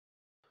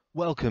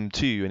Welcome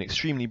to an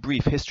extremely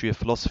brief history of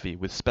philosophy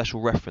with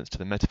special reference to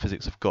the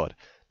Metaphysics of God.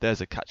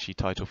 There's a catchy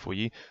title for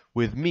you.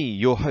 With me,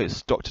 your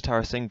host, Dr.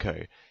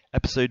 Tarasenko.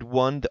 Episode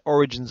 1, The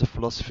Origins of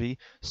Philosophy,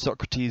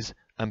 Socrates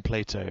and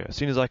Plato. As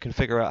soon as I can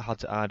figure out how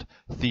to add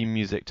theme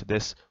music to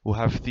this, we'll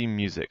have theme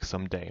music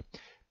someday.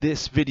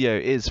 This video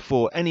is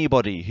for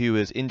anybody who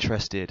is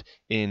interested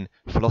in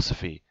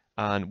philosophy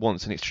and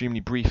wants an extremely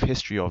brief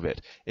history of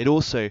it. It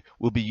also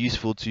will be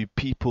useful to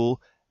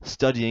people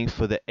studying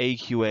for the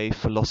AQA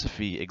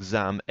philosophy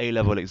exam,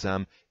 A-level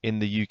exam in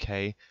the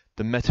UK,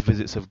 the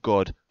Metaphysics of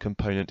God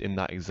component in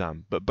that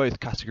exam. But both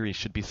categories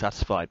should be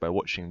satisfied by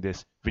watching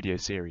this video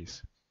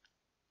series.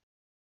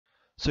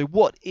 So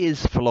what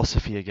is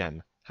philosophy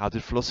again? How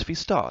did philosophy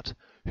start?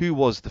 Who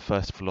was the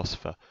first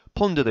philosopher?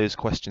 Ponder those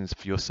questions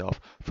for yourself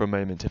for a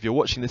moment. If you're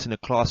watching this in a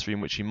classroom,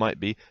 which you might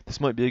be,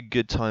 this might be a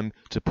good time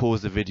to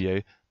pause the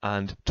video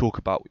and talk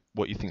about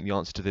what you think the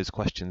answer to those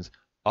questions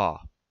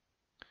are.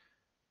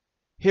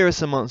 Here are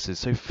some answers.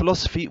 So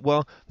philosophy,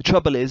 well, the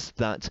trouble is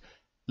that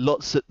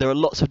there are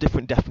lots of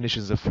different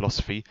definitions of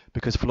philosophy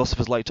because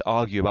philosophers like to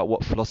argue about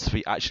what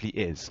philosophy actually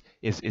is.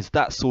 Is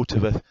that sort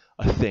of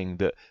a thing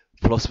that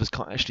philosophers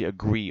can't actually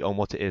agree on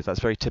what it is? That's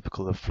very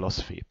typical of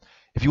philosophy.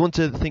 If you want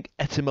to think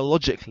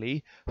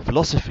etymologically,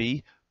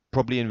 philosophy,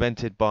 probably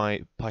invented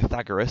by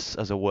Pythagoras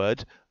as a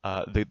word,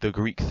 the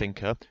Greek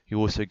thinker, who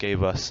also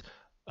gave us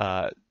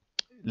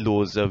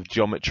laws of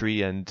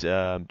geometry and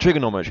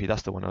trigonometry,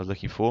 that's the one I was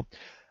looking for.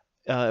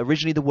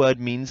 Originally the word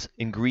means,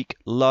 in Greek,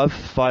 love,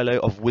 philo,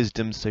 of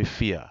wisdom,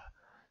 Sophia.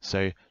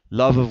 So,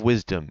 love of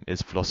wisdom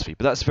is philosophy.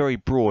 But that's very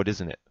broad,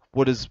 isn't it?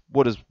 What does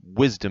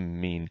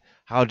wisdom mean?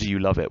 How do you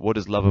love it? What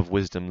does love of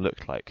wisdom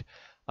look like?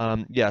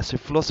 So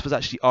philosophers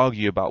actually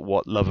argue about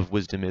what love of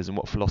wisdom is and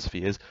what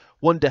philosophy is.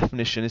 One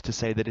definition is to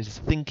say that it is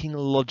thinking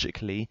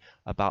logically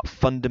about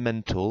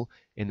fundamental,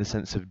 in the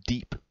sense of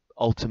deep,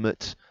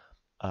 ultimate,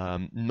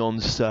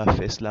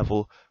 non-surface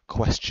level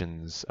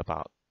questions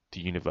about the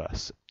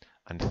universe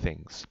and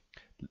things.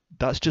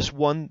 That's just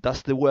one,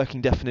 that's the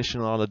working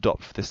definition I'll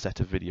adopt for this set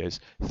of videos,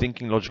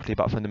 thinking logically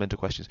about fundamental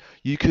questions.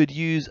 You could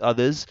use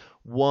others.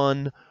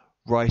 One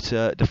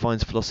writer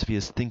defines philosophy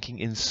as thinking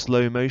in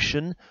slow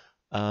motion.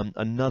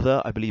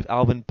 Another, I believe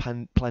Alvin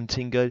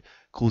Plantinga,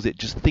 calls it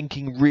just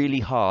thinking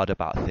really hard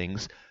about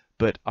things.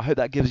 But I hope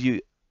that gives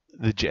you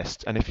the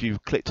gist. And if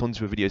you've clicked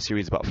onto a video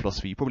series about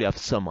philosophy, you probably have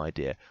some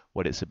idea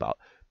what it's about.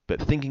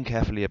 But thinking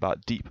carefully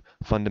about deep,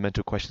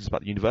 fundamental questions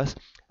about the universe.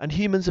 And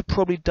humans have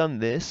probably done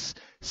this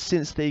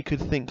since they could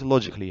think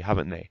logically,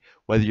 haven't they?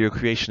 Whether you're a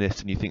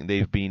creationist and you think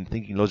they've been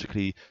thinking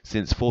logically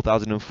since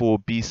 4004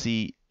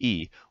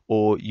 BCE,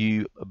 or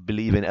you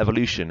believe in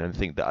evolution and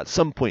think that at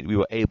some point we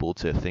were able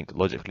to think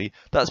logically,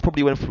 that's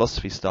probably when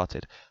philosophy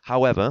started.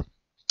 However,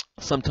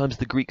 sometimes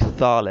the Greek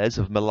Thales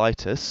of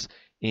Miletus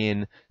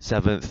in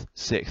 7th,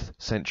 6th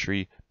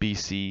century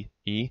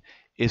BCE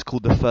is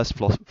called the first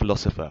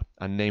philosopher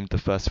and named the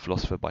first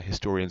philosopher by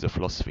historians of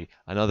philosophy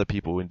and other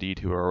people indeed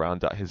who were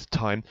around at his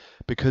time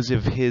because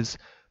of his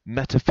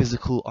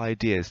metaphysical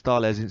ideas.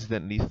 Thales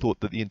incidentally thought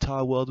that the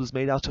entire world was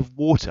made out of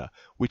water,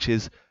 which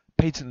is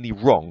patently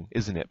wrong,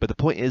 isn't it? But the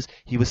point is,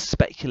 he was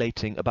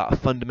speculating about a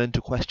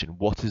fundamental question.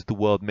 What is the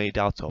world made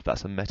out of?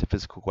 That's a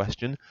metaphysical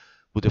question.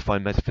 We'll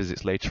define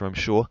metaphysics later, I'm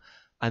sure.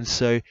 And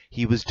so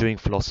he was doing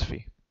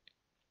philosophy.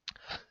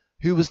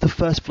 Who was the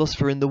first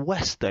philosopher in the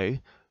West, though?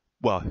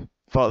 Well,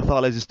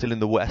 Thales is still in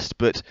the West,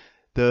 but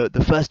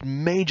the first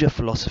major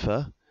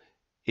philosopher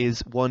is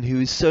one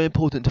who is so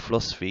important to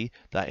philosophy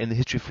that in the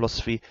history of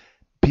philosophy,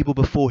 people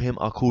before him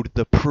are called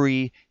the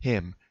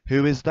pre-him.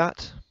 Who is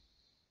that?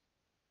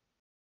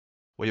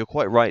 Well, you're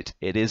quite right.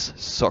 It is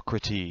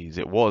Socrates.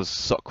 It was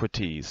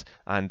Socrates,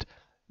 and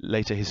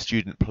later his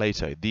student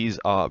Plato. These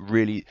are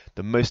really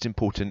the most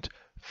important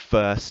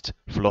first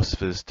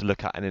philosophers to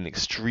look at in an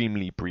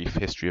extremely brief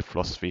history of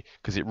philosophy,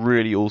 because it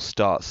really all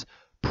starts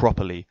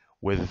properly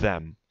with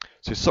them.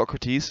 So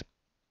Socrates,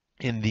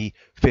 in the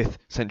 5th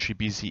century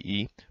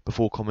BCE,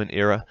 before Common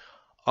Era,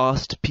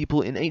 asked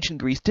people in ancient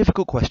Greece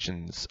difficult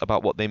questions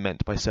about what they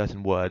meant by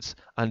certain words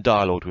and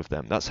dialogued with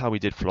them. That's how he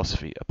did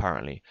philosophy,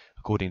 apparently,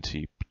 according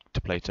to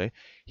Plato.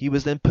 He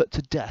was then put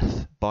to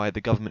death by the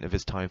government of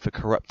his time for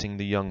corrupting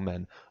the young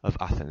men of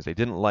Athens. They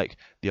didn't like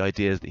the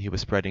ideas that he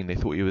was spreading. They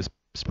thought he was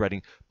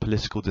spreading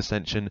political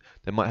dissension.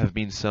 There might have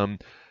been some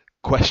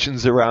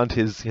questions around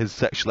his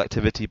sexual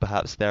activity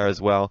perhaps there as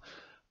well.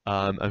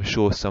 I'm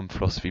sure some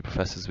philosophy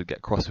professors would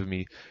get cross with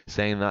me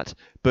saying that,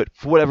 but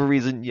for whatever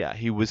reason, yeah,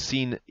 he was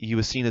seen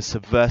as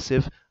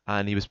subversive,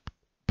 and he was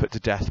put to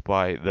death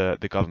by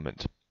the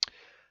government.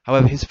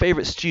 However, his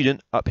favorite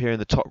student, up here in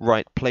the top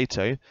right,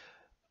 Plato,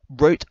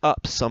 wrote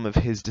up some of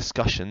his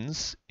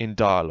discussions in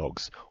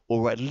dialogues,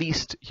 or at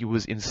least he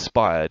was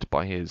inspired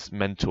by his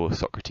mentor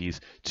Socrates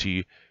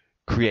to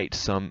create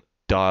some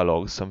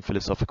dialogues, some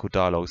philosophical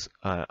dialogues,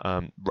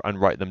 and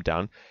write them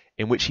down,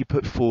 in which he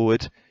put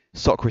forward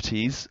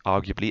Socrates,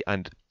 arguably,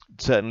 and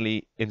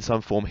certainly in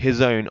some form,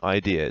 his own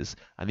ideas,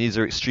 and these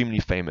are extremely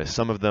famous.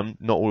 Some of them,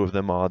 not all of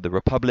them, are the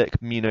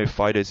Republic, Meno,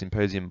 Phaedo,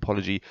 Symposium,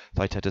 Apology,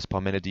 Theaetetus,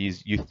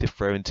 Parmenides,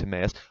 Euthyphro, and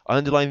Timaeus. I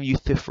underline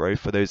Euthyphro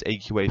for those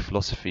AQA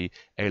philosophy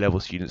A-level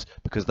students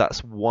because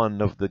that's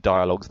one of the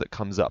dialogues that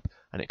comes up,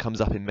 and it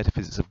comes up in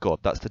Metaphysics of God.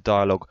 That's the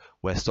dialogue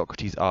where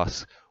Socrates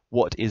asks,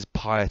 what is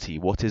piety?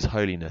 What is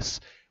holiness?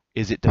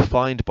 Is it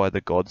defined by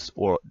the gods,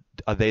 or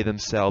are they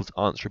themselves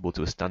answerable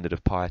to a standard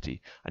of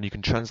piety? And you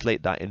can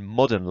translate that in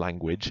modern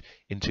language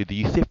into the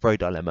Euthyphro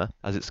dilemma,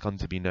 as it's come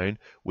to be known,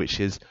 which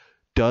is,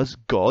 does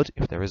God,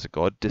 if there is a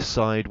God,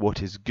 decide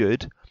what is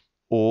good,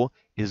 or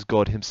is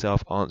God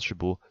himself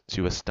answerable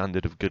to a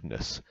standard of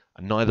goodness?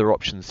 And neither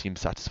option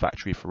seems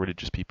satisfactory for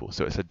religious people.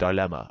 So it's a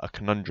dilemma, a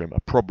conundrum, a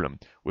problem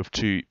with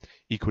two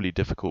equally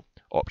difficult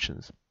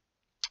options.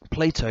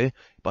 Plato,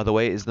 by the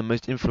way, is the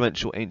most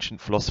influential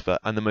ancient philosopher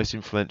and the most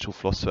influential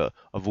philosopher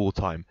of all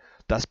time.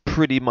 That's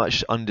pretty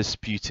much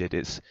undisputed.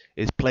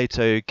 It's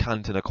Plato,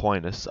 Kant, and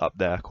Aquinas up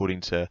there,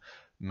 according to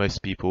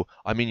most people.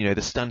 I mean,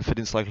 the Stanford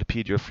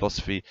Encyclopedia of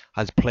Philosophy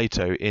has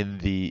Plato in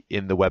the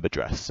web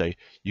address, so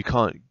you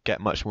can't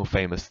get much more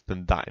famous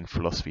than that in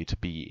philosophy to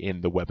be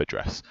in the web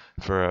address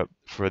for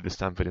the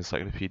Stanford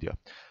Encyclopedia.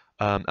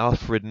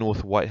 Alfred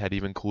North Whitehead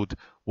even called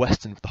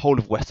the whole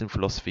of Western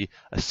philosophy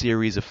a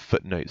series of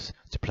footnotes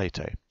to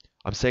Plato.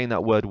 I'm saying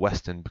that word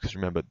Western because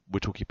remember, we're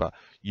talking about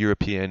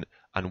European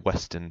and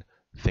Western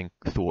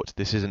thought.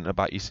 This isn't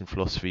about Eastern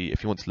philosophy.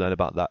 If you want to learn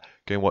about that,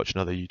 go and watch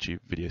another YouTube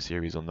video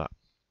series on that.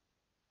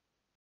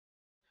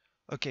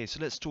 Okay, so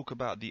let's talk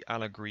about the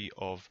allegory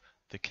of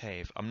the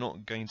cave. I'm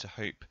not going to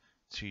hope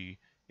to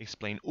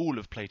explain all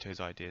of Plato's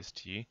ideas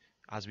to you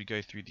as we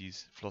go through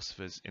these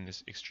philosophers in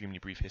this extremely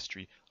brief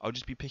history. I'll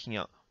just be picking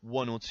out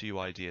one or two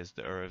ideas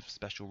that are of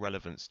special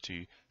relevance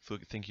to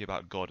thinking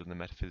about God and the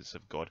metaphysics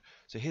of God.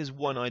 So here's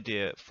one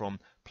idea from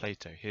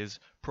Plato. Here's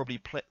probably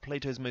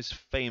Plato's most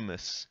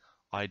famous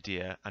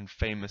idea and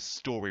famous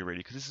story, really,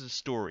 because this is a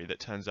story that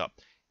turns up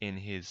in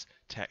his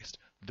text,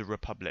 The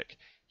Republic.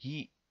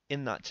 He,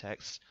 in that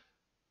text,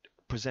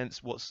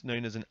 presents what's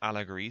known as an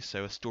allegory,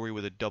 so a story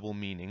with a double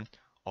meaning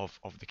of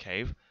the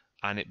cave,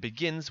 and it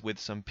begins with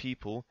some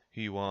people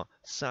who are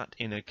sat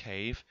in a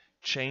cave,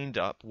 chained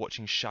up,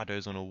 watching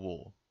shadows on a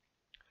wall.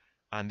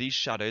 And these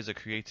shadows are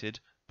created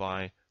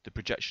by the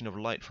projection of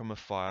light from a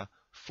fire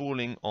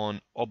falling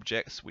on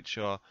objects which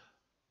are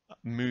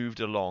moved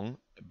along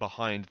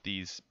behind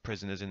these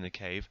prisoners in the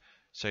cave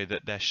so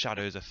that their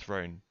shadows are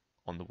thrown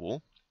on the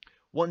wall.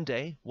 One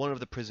day, one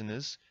of the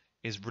prisoners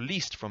is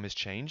released from his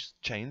chains,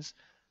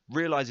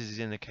 realizes he's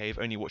in the cave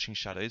only watching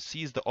shadows,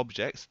 sees the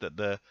objects that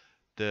the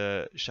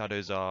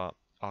shadows are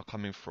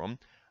coming from,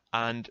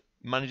 and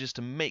manages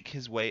to make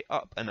his way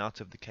up and out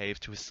of the cave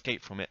to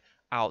escape from it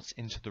out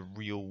into the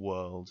real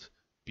world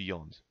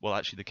beyond. Well,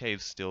 actually, the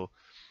cave's still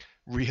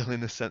real in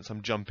the sense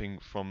I'm jumping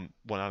from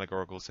one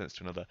allegorical sense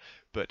to another,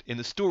 but in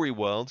the story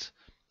world,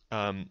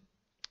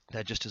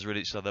 they're just as real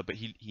as each other. But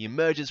he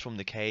emerges from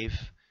the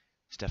cave.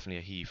 It's definitely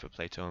a he for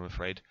Plato, I'm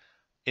afraid,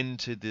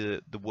 into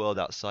the world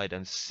outside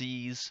and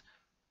sees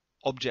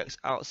objects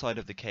outside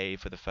of the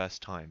cave for the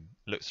first time,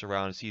 looks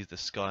around, sees the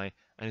sky,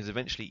 and is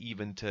eventually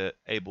even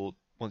able,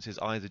 once his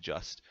eyes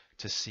adjust,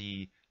 to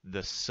see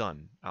the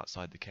sun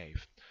outside the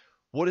cave.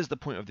 What is the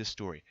point of this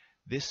story?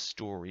 This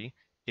story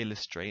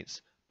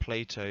illustrates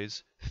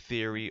Plato's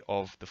theory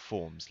of the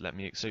forms. Let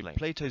me explain.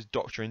 Plato's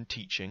doctrine,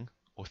 teaching,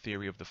 or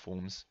theory of the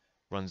forms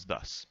runs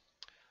thus.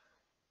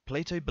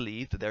 Plato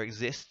believed that there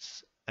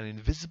exists an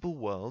invisible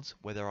world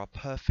where there are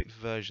perfect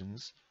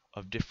versions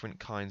of different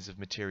kinds of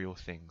material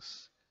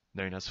things,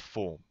 known as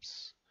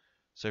forms.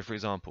 So, for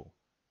example,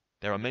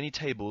 there are many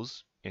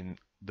tables in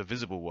the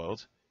visible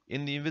world.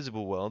 In the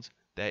invisible world,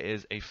 there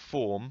is a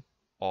form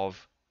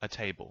of a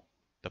table.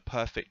 The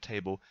perfect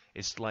table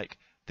is like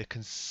the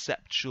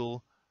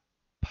conceptual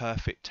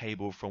perfect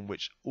table from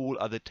which all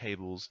other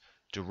tables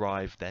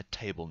derive their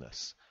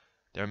tableness.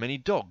 There are many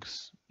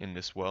dogs in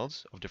this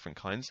world of different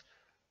kinds.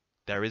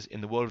 There is,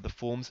 in the world of the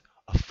forms,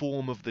 a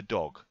form of the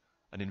dog,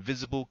 an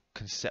invisible,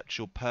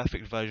 conceptual,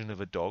 perfect version of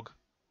a dog,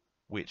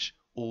 which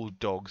all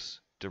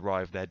dogs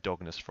derive their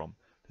dogness from.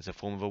 There's a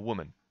form of a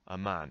woman, a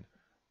man,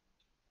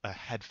 a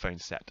headphone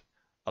set,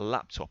 a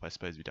laptop, I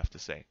suppose we'd have to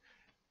say.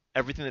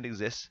 Everything that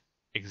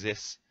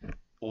exists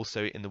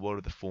also in the world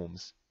of the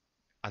forms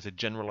as a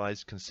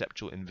generalized,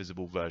 conceptual,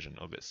 invisible version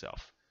of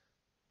itself.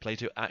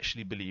 Plato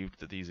actually believed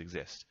that these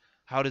exist.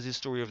 How does his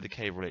story of the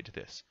cave relate to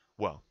this?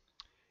 Well,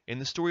 in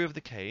the story of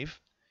the cave,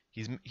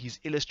 he's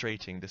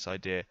illustrating this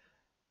idea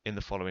in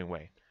the following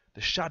way.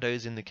 The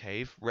shadows in the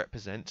cave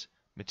represent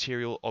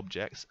material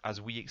objects as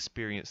we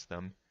experience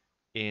them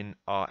in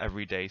our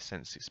everyday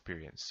sense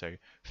experience. So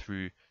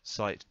through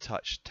sight,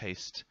 touch,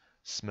 taste,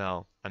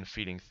 smell, and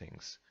feeling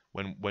things.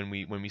 When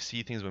we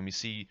see things, when we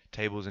see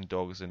tables and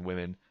dogs and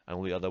women and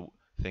all the other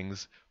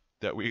things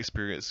that we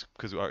experience,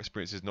 because our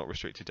experience is not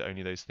restricted to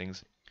only those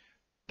things,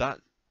 that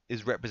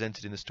is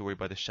represented in the story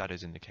by the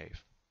shadows in the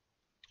cave.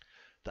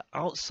 The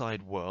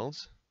outside world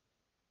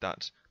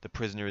that the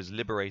prisoner is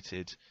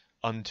liberated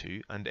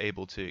unto and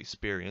able to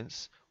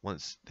experience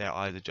once their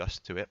eyes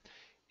adjust to it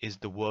is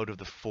the world of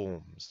the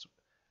forms.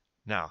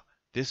 Now,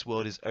 this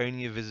world is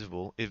only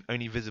visible,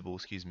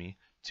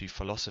 to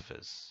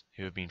philosophers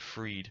who have been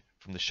freed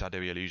from the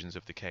shadowy illusions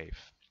of the cave.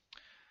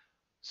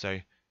 So,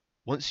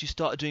 once you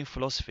start doing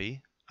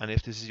philosophy, and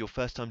if this is your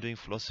first time doing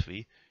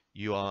philosophy,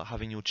 you are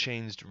having your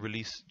chains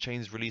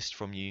released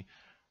from you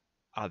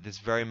at this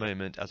very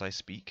moment as I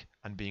speak,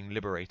 and being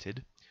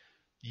liberated.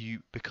 You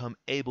become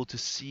able to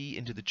see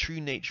into the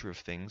true nature of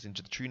things,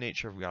 into the true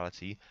nature of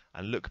reality,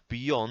 and look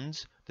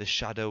beyond the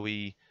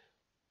shadowy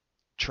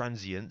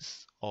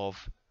transience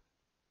of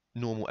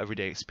normal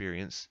everyday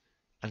experience,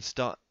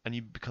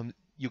 and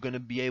you're going to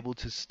be able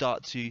to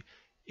start to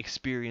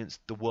experience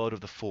the world of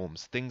the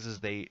forms, things as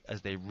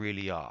they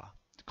really are,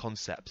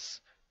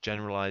 concepts,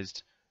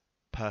 generalized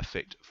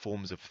perfect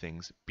forms of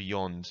things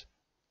beyond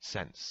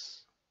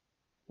sense,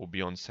 or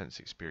beyond sense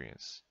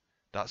experience.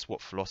 That's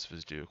what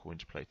philosophers do according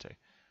to Plato.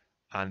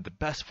 And the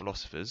best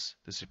philosophers,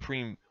 the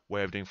supreme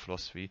way of doing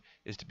philosophy,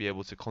 is to be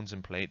able to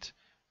contemplate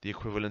the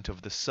equivalent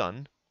of the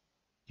sun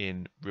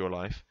in real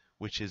life,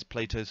 which is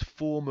Plato's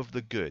form of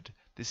the good.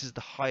 This is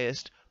the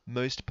highest,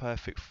 most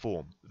perfect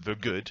form, the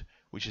good,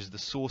 which is the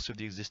source of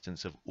the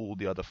existence of all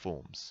the other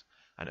forms.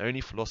 And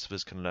only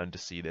philosophers can learn to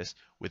see this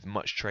with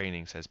much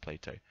training, says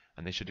Plato,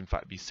 and they should in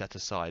fact be set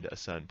aside at a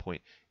certain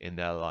point in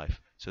their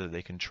life so that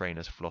they can train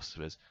as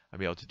philosophers and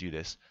be able to do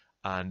this,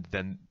 and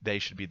then they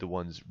should be the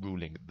ones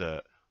ruling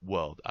the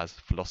world as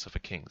philosopher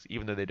kings,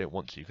 even though they don't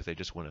want to, because they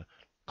just want to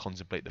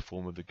contemplate the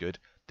form of the good.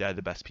 They're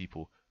the best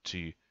people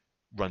to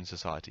run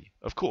society,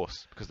 of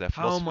course, because they're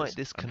philosophers. How might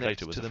this connect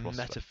to the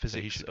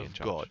metaphysics of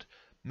God?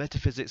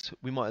 Metaphysics,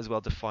 we might as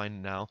well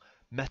define now.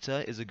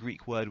 Meta is a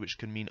Greek word which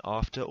can mean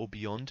after or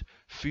beyond.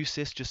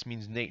 Physis just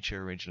means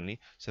nature originally.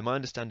 So my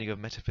understanding of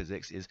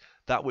metaphysics is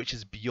that which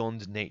is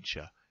beyond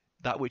nature,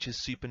 that which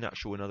is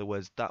supernatural, in other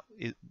words,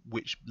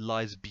 which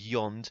lies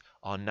beyond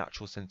our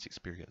natural sense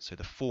experience. So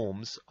the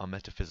forms are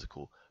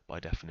metaphysical by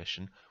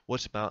definition.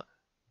 What about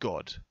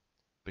God?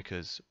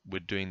 Because we're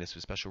doing this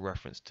with special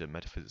reference to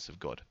Metaphysics of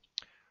God.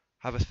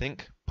 Have a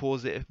think,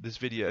 pause this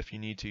video if you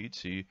need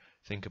to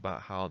think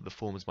about how the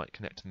forms might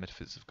connect to the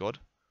metaphysics of God.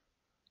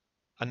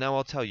 And now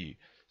I'll tell you.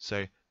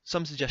 So,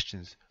 some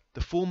suggestions.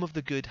 The form of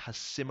the good has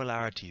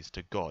similarities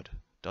to God,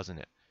 doesn't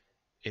it?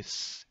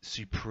 It's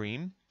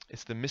supreme.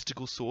 It's the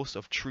mystical source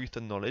of truth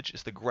and knowledge.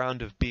 It's the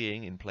ground of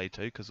being in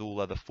Plato, because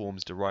all other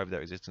forms derive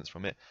their existence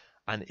from it.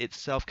 And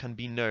itself can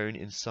be known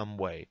in some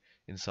way,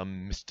 in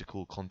some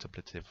mystical,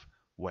 contemplative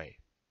way.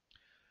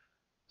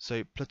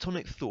 So,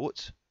 Platonic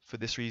thought, for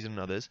this reason and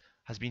others,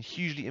 has been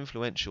hugely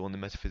influential on the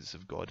metaphysics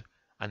of God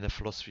and the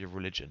philosophy of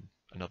religion,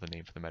 another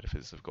name for the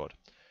metaphysics of God.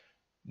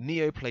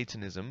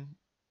 Neoplatonism,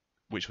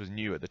 which was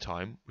new at the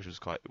time, which was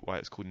quite why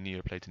it's called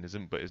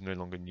Neoplatonism, but is no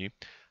longer new,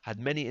 had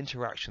many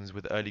interactions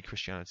with early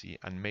Christianity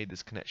and made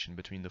this connection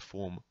between the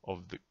form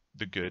of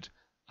the good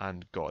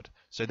and God.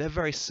 So they're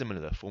very similar,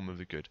 the form of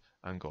the good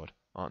and God,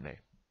 aren't they?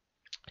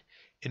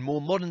 In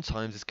more modern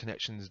times, this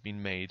connection has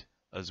been made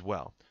as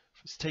well.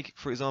 Take,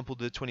 for example,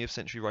 the 20th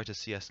century writer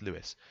C.S.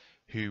 Lewis,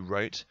 who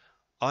wrote,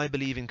 "I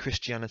believe in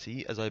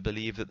Christianity as I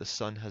believe that the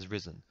sun has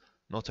risen,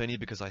 not only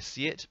because I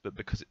see it, but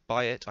because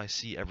by it I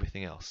see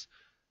everything else."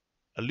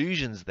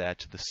 Allusions there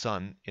to the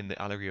sun in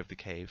the allegory of the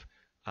cave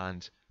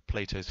and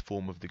Plato's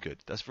form of the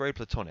good. That's very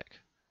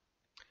Platonic.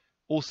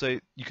 Also,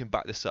 you can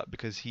back this up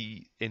because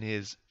he, in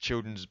his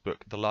children's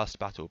book, The Last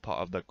Battle,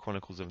 part of the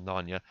Chronicles of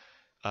Narnia,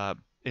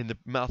 in the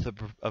mouth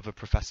of a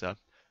professor,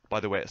 by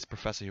the way, it's a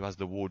professor who has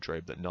the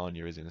wardrobe that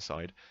Narnia is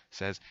inside,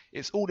 says,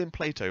 "It's all in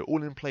Plato,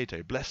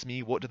 bless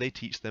me, what do they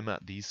teach them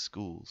at these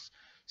schools?"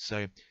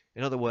 So,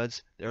 in other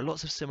words, there are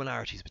lots of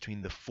similarities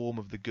between the form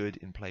of the good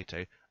in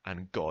Plato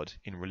and God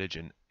in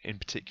religion, in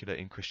particular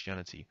in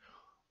Christianity.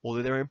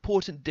 Although there are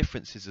important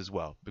differences as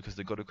well, because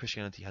the God of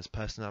Christianity has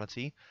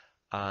personality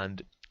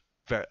and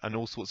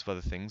all sorts of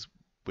other things,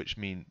 which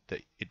mean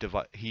that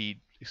he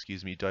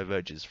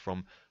diverges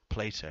from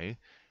Plato.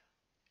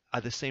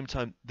 At the same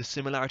time, the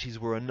similarities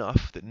were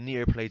enough that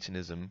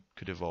Neoplatonism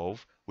could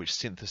evolve, which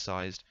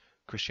synthesized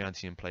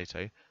Christianity and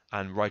Plato,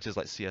 and writers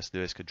like C.S.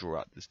 Lewis could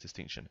draw out this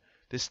distinction.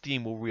 This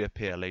theme will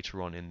reappear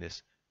later on in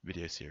this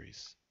video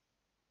series.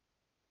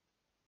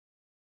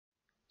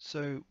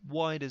 So,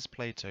 why does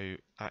Plato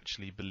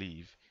actually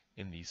believe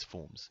in these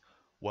forms?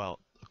 Well,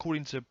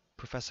 according to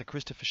Professor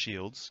Christopher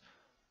Shields,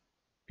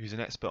 who's an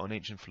expert on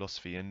ancient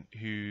philosophy and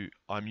who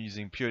I'm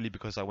using purely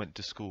because I went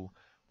to school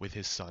with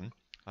his son,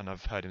 and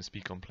I've heard him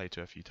speak on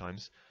Plato a few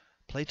times,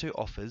 Plato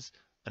offers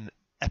an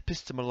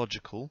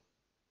epistemological,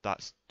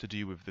 that's to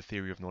do with the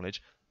theory of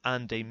knowledge,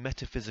 and a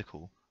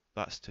metaphysical,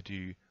 that's to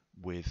do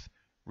with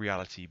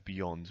reality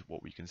beyond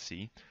what we can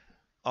see,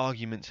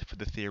 argument for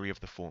the theory of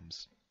the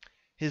forms.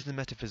 Here's the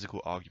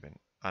metaphysical argument,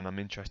 and I'm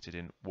interested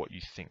in what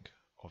you think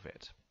of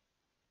it.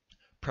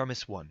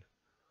 Premise 1.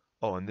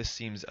 Oh, and this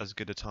seems as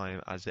good a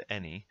time as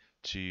any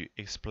to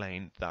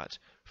explain that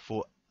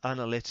for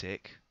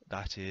analytic,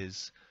 that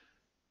is,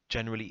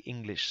 generally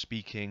English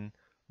speaking,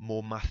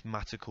 more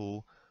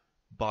mathematical,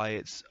 by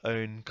its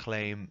own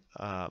claim,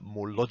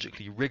 more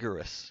logically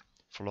rigorous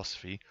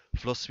philosophy,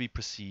 philosophy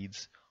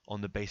proceeds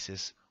on the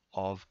basis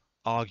of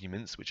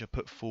arguments which are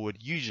put forward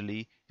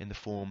usually in the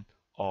form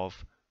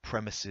of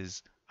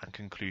premises and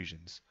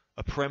conclusions.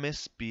 A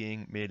premise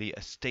being merely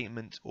a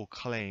statement or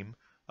claim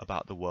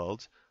about the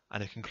world,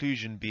 and a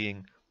conclusion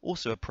being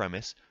also a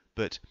premise,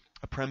 but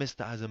a premise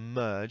that has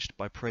emerged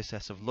by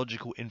process of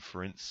logical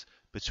inference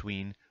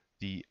between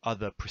the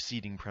other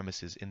preceding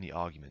premises in the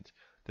argument.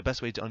 The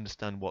best way to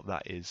understand what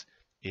that is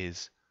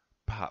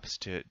perhaps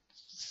to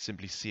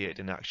simply see it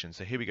in action.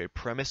 So here we go,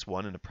 premise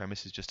 1, and a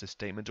premise is just a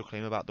statement or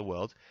claim about the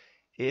world.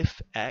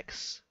 If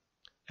x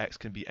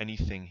can be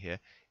anything here,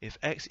 if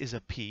x is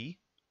a p,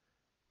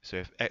 so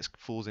if x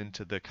falls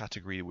into the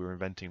category we're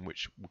inventing,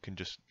 which we can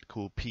just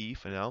call p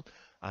for now,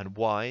 and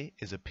y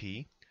is a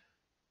p,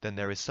 then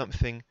there is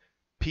something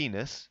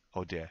p-ness,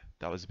 oh dear,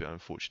 that was a bit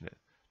unfortunate,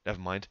 never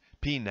mind,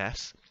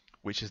 p-ness,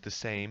 which is the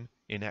same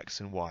in x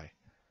and y.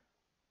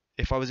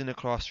 If I was in a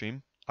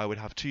classroom, I would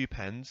have two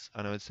pens,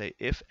 and I would say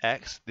if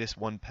x, this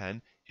one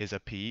pen, is a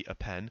p, a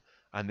pen,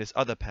 and this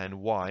other pen,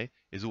 y,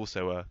 is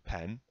also a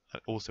pen,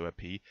 also a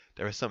p,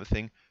 there is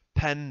something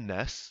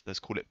penness, let's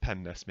call it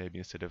penness maybe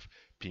instead of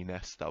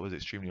p-ness, that was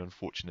extremely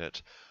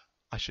unfortunate.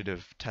 I should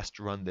have test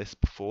run this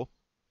before,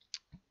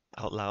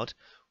 out loud,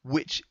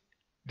 which,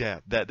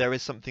 there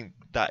is something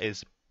that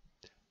is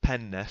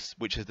penness,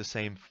 which is the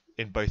same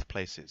in both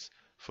places,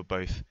 for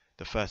both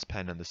the first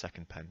pen and the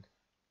second pen.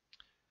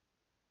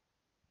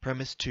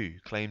 Premise 2,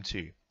 claim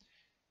 2.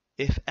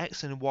 If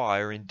x and y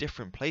are in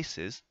different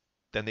places,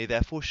 then they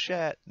therefore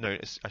share, no,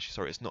 it's actually,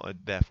 sorry, it's not a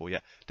therefore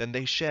yet, then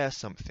they share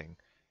something,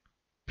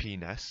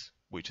 p-ness,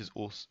 which is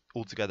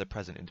altogether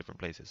present in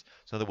different places.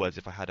 So in other words,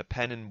 if I had a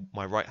pen in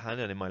my right hand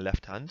and in my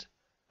left hand,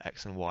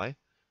 x and y,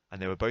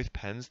 and they were both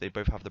pens, they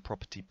both have the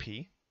property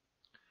p,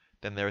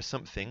 then there is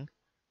something,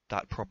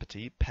 that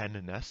property,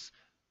 penness,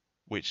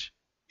 which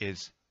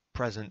is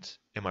present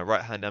in my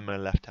right hand and my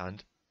left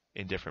hand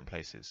in different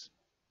places.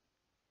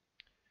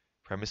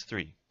 Premise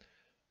 3.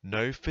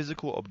 No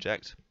physical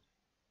object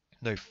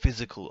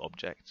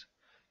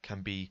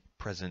can be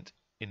present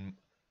in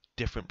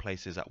different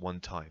places at one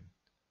time.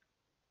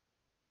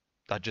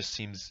 That just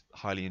seems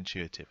highly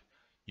intuitive.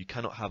 You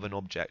cannot have an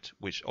object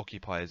which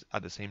occupies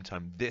at the same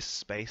time this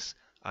space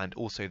and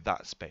also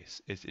that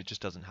space. It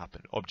just doesn't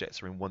happen.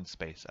 Objects are in one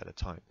space at a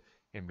time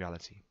in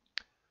reality.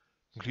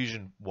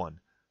 Conclusion 1.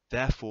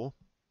 Therefore,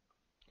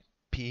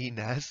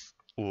 p-ness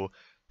or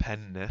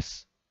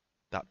penness,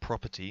 that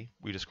property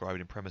we described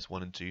in premise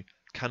 1 and 2,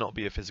 cannot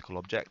be a physical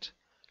object.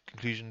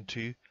 Conclusion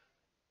 2.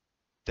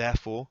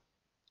 Therefore,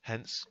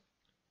 hence,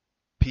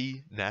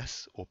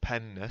 p-ness or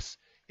penness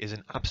is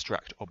an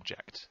abstract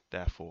object.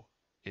 Therefore,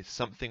 it's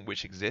something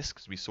which exists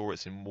because we saw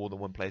it's in more than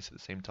one place at the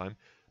same time,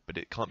 but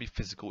it can't be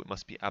physical, it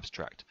must be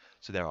abstract.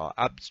 So there are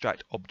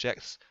abstract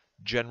objects,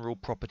 general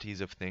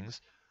properties of things,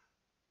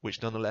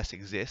 which nonetheless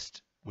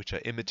exist, which are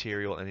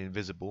immaterial and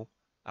invisible,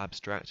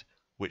 abstract,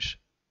 which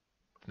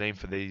the name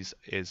for these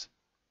is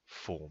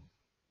form.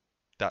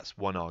 That's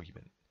one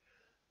argument.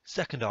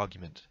 Second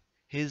argument.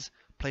 Here's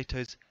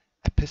Plato's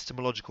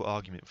epistemological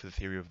argument for the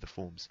theory of the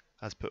forms,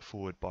 as put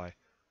forward by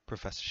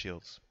Professor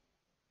Shields.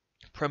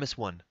 Premise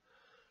 1.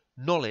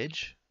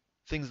 Knowledge,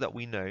 things that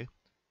we know,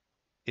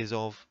 is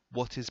of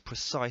what is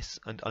precise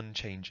and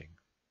unchanging.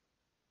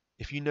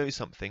 If you know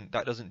something,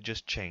 that doesn't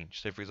just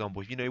change. So for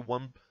example, if you know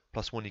 1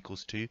 plus 1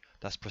 equals 2,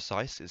 that's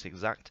precise, it's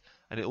exact,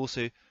 and it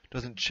also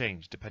doesn't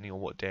change depending on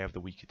what day of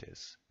the week it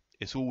is.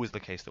 It's always the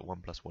case that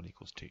 1 plus 1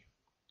 equals 2.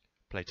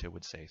 Plato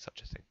would say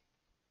such a thing.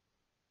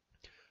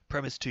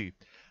 Premise 2.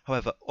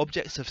 However,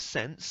 objects of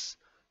sense,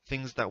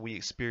 things that we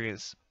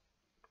experience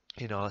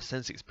in our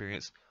sense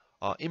experience,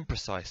 are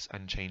imprecise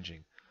and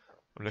changing.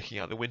 I'm looking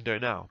out the window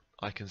now.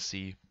 I can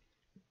see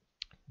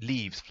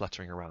leaves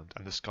fluttering around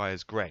and the sky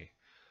is grey.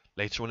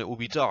 Later on it will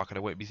be dark and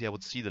I won't be able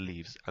to see the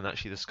leaves, and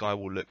actually the sky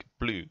will look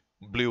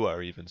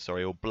bluer even,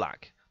 or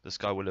black. The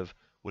sky will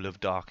have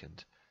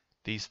darkened.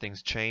 These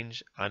things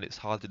change and it's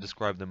hard to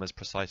describe them as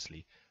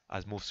precisely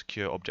as more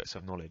secure objects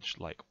of knowledge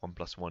like 1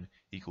 plus 1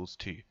 equals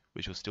 2,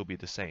 which will still be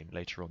the same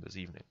later on this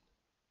evening.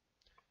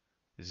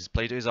 This is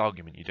Plato's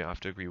argument, you don't have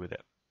to agree with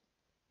it.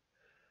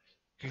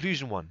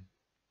 Conclusion 1.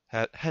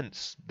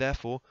 Hence,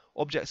 therefore,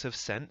 objects of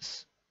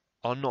sense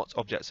are not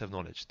objects of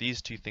knowledge.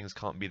 These two things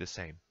can't be the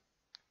same.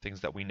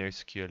 Things that we know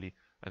securely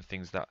and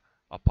things that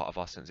are part of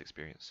our sense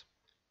experience.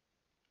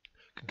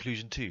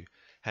 Conclusion 2.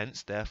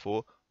 Hence,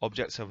 therefore,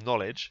 objects of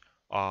knowledge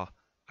are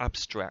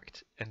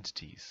abstract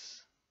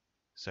entities.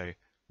 So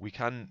we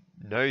can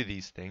know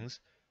these things,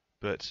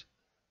 but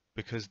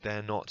because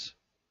they're not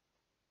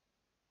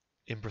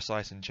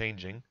imprecise and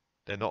changing,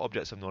 they're not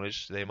objects of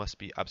knowledge, so they must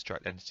be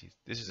abstract entities.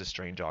 This is a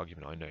strange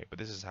argument, I know, but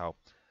this is how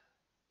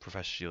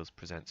Professor Shields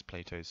presents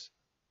Plato's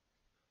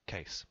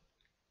case.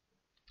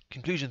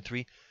 Conclusion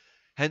 3.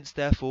 Hence,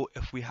 therefore,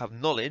 if we have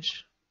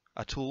knowledge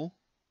at all,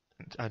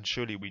 and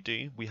surely we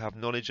do, we have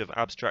knowledge of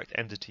abstract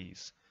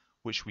entities,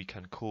 which we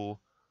can call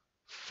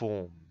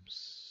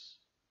forms.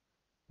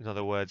 In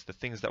other words, the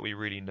things that we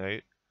really know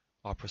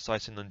are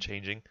precise and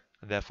unchanging,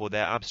 and therefore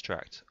they're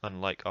abstract,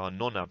 unlike our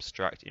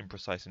non-abstract,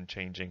 imprecise and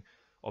changing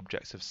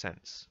objects of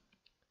sense.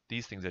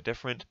 These things are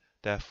different,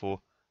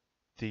 therefore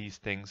these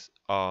things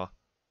are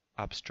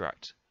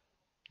abstract.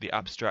 The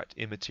abstract,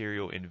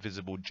 immaterial,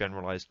 invisible,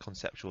 generalized,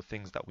 conceptual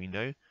things that we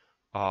know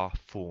are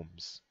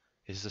forms.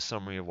 This is a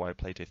summary of why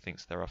Plato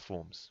thinks there are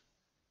forms.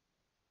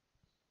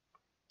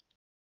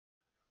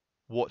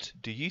 What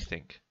do you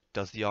think?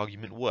 Does the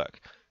argument work?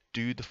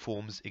 Do the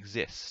forms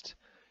exist?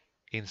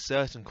 In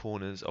certain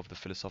corners of the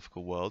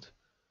philosophical world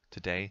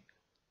today,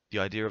 the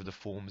idea of the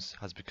forms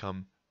has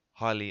become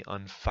highly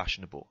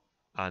unfashionable,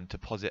 and to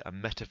posit a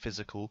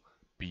metaphysical,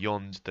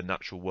 beyond the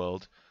natural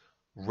world,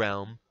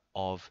 realm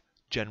of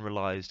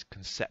generalized,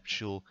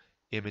 conceptual,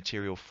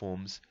 immaterial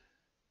forms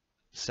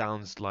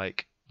sounds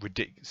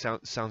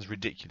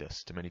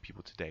ridiculous to many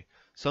people today.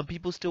 Some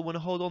people still want to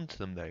hold on to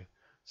them, though.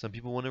 Some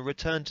people want to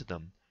return to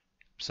them.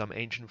 Some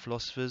ancient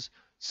philosophers,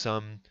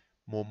 some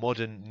more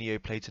modern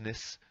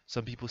Neoplatonists,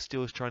 some people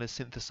still trying to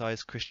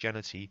synthesize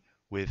Christianity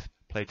with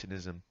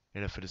Platonism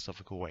in a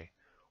philosophical way.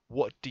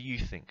 What do you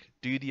think?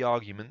 Do the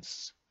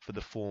arguments for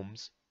the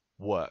forms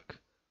work?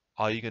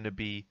 Are you going to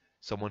be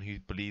someone who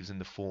believes in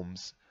the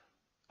forms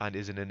and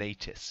is an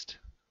innatist,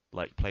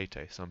 like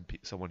Plato,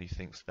 someone who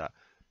thinks that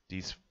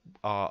these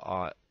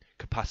our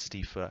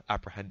capacity for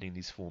apprehending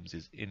these forms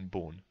is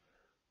inborn?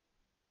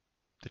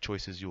 The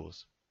choice is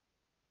yours.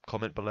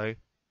 Comment below,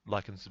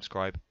 like and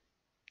subscribe.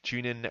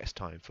 Tune in next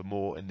time for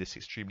more in this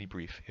extremely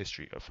brief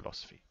history of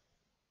philosophy.